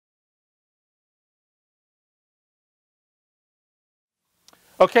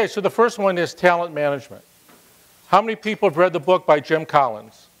Okay, so the first one is talent management. How many people have read the book by Jim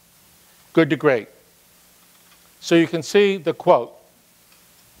Collins? Good to Great. So you can see the quote.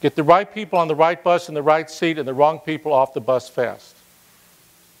 Get the right people on the right bus in the right seat and the wrong people off the bus fast.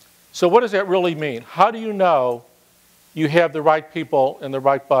 So what does that really mean? How do you know you have the right people in the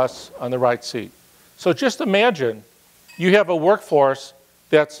right bus on the right seat? So just imagine you have a workforce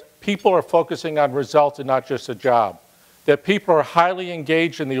that's people are focusing on results and not just a job. That people are highly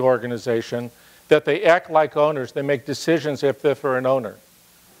engaged in the organization, that they act like owners, they make decisions if they're an owner.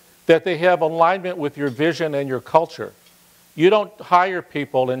 That they have alignment with your vision and your culture. You don't hire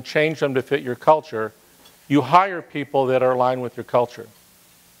people and change them to fit your culture. You hire people that are aligned with your culture.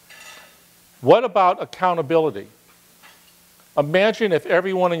 What about accountability? Imagine if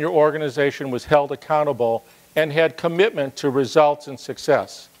everyone in your organization was held accountable and had commitment to results and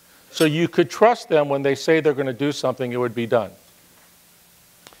success. So you could trust them when they say they're going to do something, it would be done.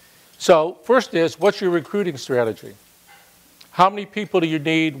 So first is, what's your recruiting strategy? How many people do you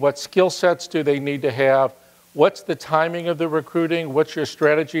need? What skill sets do they need to have? What's the timing of the recruiting? What's your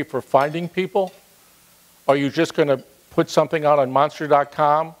strategy for finding people? Are you just going to put something out on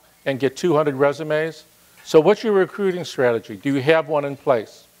monster.com and get 200 resumes? So what's your recruiting strategy? Do you have one in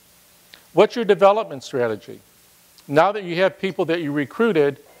place? What's your development strategy? Now that you have people that you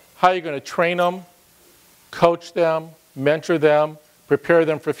recruited, how are you going to train them, coach them, mentor them, prepare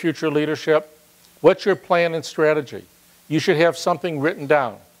them for future leadership? What's your plan and strategy? You should have something written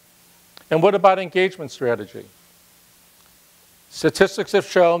down. And what about engagement strategy? Statistics have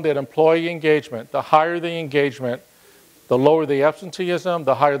shown that employee engagement, the higher the engagement, the lower the absenteeism,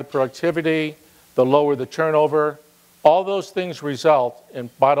 the higher the productivity, the lower the turnover. All those things result in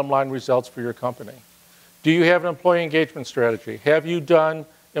bottom line results for your company. Do you have an employee engagement strategy? Have you done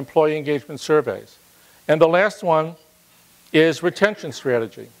employee engagement surveys? And the last one is retention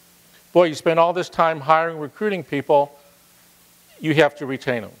strategy. Boy, you spend all this time hiring, recruiting people, you have to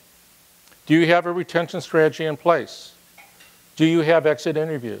retain them. Do you have a retention strategy in place? Do you have exit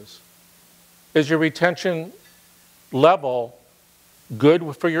interviews? Is your retention level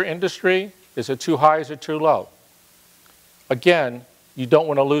good for your industry? Is it too high? Is it too low? Again, you don't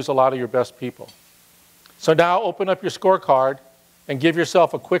want to lose a lot of your best people. So now open up your scorecard and give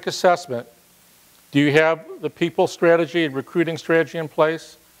yourself a quick assessment. Do you have the people strategy and recruiting strategy in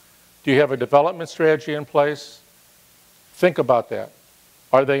place? Do you have a development strategy in place? Think about that.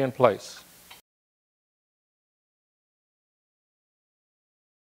 Are they in place?